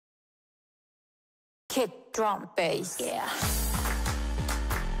kick drum bass. Yeah.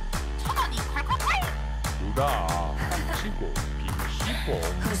 천원이 콸콸콸. 누가 치고 비시고.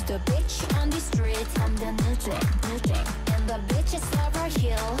 Who's the bitch on the street? I'm the new drink. And the bitches love her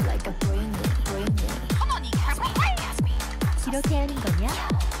heel like a bring me. 천원이 콸콸콸. 이렇게 하는 거냐?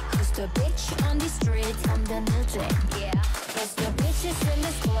 Who's the bitch on the street? I'm the new drink. Yeah. Cause the bitches in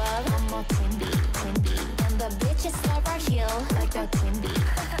this club, I'm a queen bee. And the bitches love her heel like a queen bee.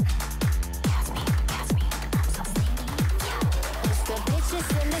 Catch me, I'm so sneaky. Cause the bitches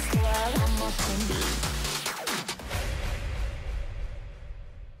in this club, I'm a queen bee.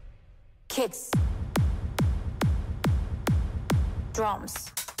 Kicks,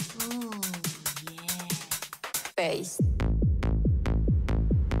 drums, Ooh, yeah. bass.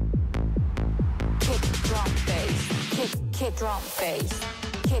 Kick, drum, bass. Kick, drum, bass.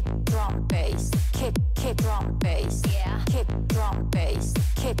 Kick, drum, bass. Kick, drum, bass. Yeah. Kick, drum, bass.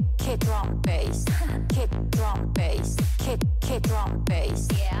 Kick, drum, bass. Kick, drum, bass. Kick, drum, bass.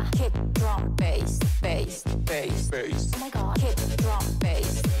 Yeah. Kick, drum, bass. Bass. bass. Oh my god. Kick, drum,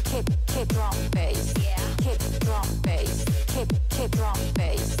 bass. Kick, drum, bass. Yeah. Kick, drum, bass. Kick, drum,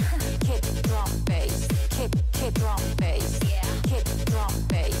 bass. Kick, drum, bass. Kick, drum, bass. Yeah. Kick, drum,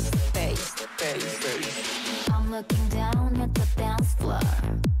 bass. Bass. I'm looking down at the dance floor.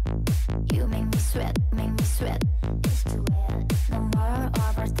 You make me sweat. It's too wet. No more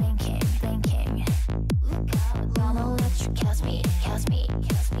overthinking. Look out, gonna let you catch me.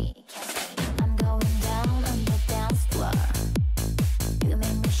 I'm going down on the dance floor. You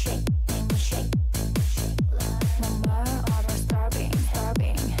make me shake. No more overstarving.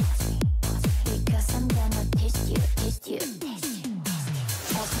 Because I'm gonna taste you.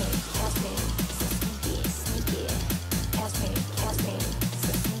 Catch me, so sneaky. Catch me,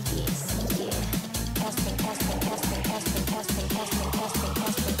 so sneaky. Catch me.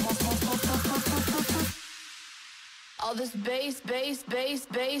 All this bass.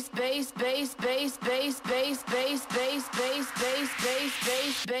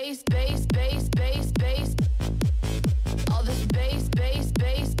 All this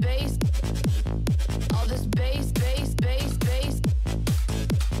bass. All this bass.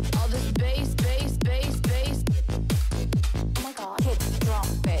 All this bass. Oh my god. Kick, drum,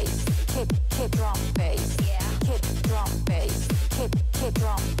 bass. Kick, drum, bass. Yeah. Kick, drum, bass. Kick,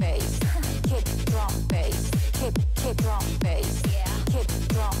 drum, bass. Kick, drum, bass. Kick, drum, bass.